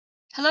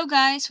Hello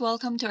guys,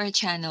 welcome to our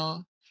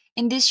channel.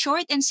 In this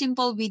short and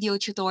simple video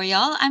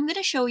tutorial, I'm going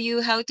to show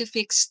you how to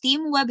fix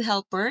Steam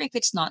Webhelper if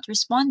it's not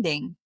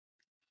responding.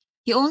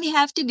 You only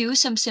have to do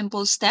some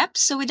simple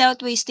steps, so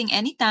without wasting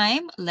any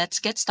time, let's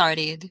get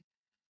started.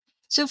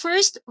 So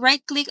first,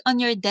 right-click on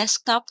your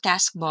desktop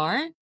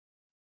taskbar,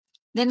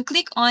 then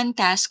click on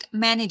Task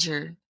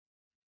Manager.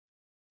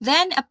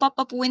 Then a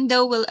pop-up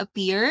window will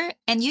appear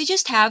and you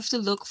just have to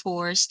look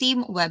for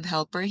Steam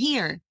Webhelper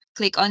here.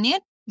 Click on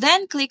it,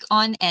 then click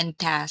on End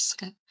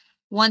Task.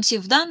 Once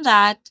you've done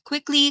that,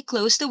 quickly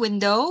close the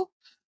window,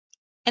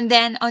 and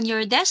then on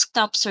your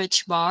desktop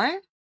search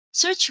bar,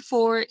 search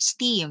for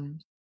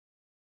Steam.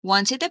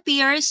 Once it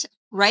appears,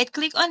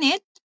 right-click on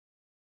it,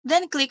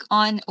 then click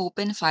on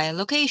Open File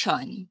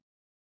Location.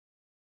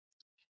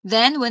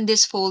 Then when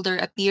this folder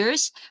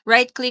appears,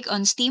 right-click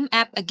on Steam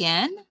app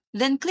again,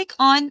 then click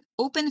on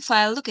Open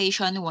File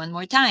Location one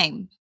more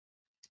time.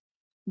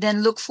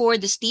 Then look for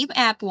the Steam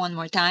app one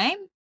more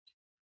time,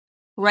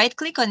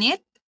 right-click on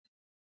it,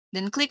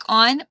 then click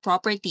on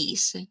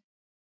Properties.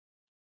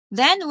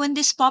 Then when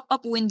this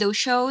pop-up window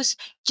shows,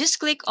 just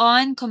click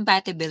on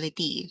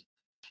Compatibility.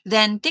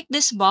 Then tick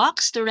this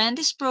box to run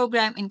this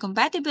program in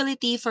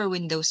compatibility for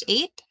Windows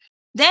 8.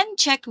 Then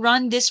check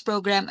Run this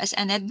program as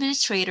an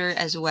administrator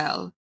as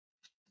well.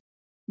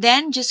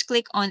 Then just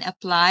click on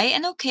Apply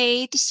and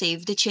OK to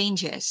save the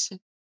changes.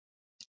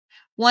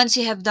 Once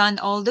you have done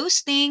all those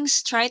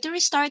things, try to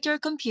restart your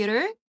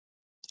computer.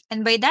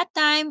 And by that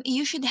time,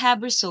 you should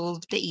have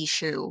resolved the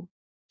issue.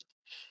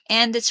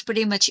 And that's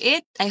pretty much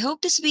it. I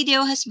hope this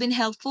video has been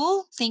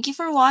helpful. Thank you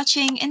for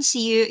watching and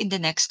see you in the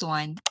next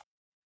one.